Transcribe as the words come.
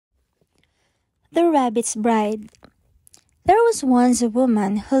The Rabbit's Bride. There was once a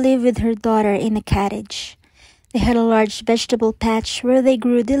woman who lived with her daughter in a cottage. They had a large vegetable patch where they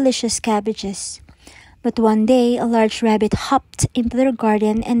grew delicious cabbages. But one day a large rabbit hopped into their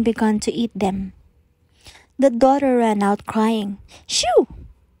garden and began to eat them. The daughter ran out crying, "Shoo!"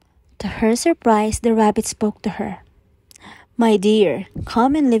 To her surprise, the rabbit spoke to her. "My dear,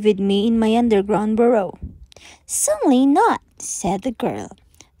 come and live with me in my underground burrow." "Certainly not," said the girl.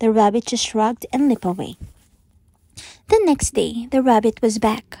 The rabbit just shrugged and leaped away. The next day, the rabbit was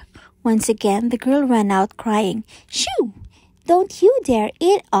back. Once again, the girl ran out crying, "Shoo! Don't you dare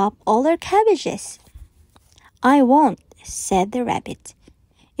eat up all our cabbages." "I won't," said the rabbit,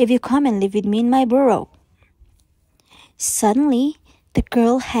 "if you come and live with me in my burrow." Suddenly, the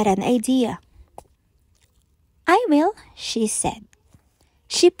girl had an idea. "I will," she said.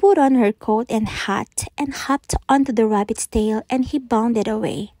 She put on her coat and hat and hopped onto the rabbit's tail, and he bounded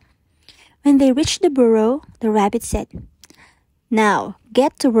away. When they reached the burrow, the rabbit said, "Now,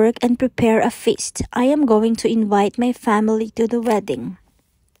 get to work and prepare a feast. I am going to invite my family to the wedding."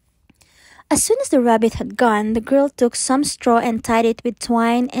 As soon as the rabbit had gone, the girl took some straw and tied it with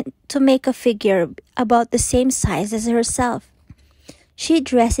twine to make a figure about the same size as herself. She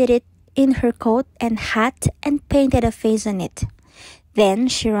dressed it in her coat and hat and painted a face on it.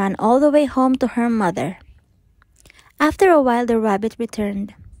 Then she ran all the way home to her mother. After a while, the rabbit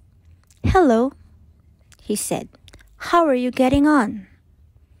returned. "Hello," he said. "How are you getting on?"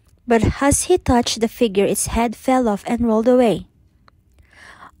 But as he touched the figure, its head fell off and rolled away.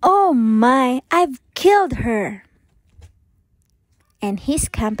 "Oh my, I've killed her!" And he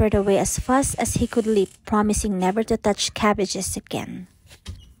scampered away as fast as he could leap, promising never to touch cabbages again.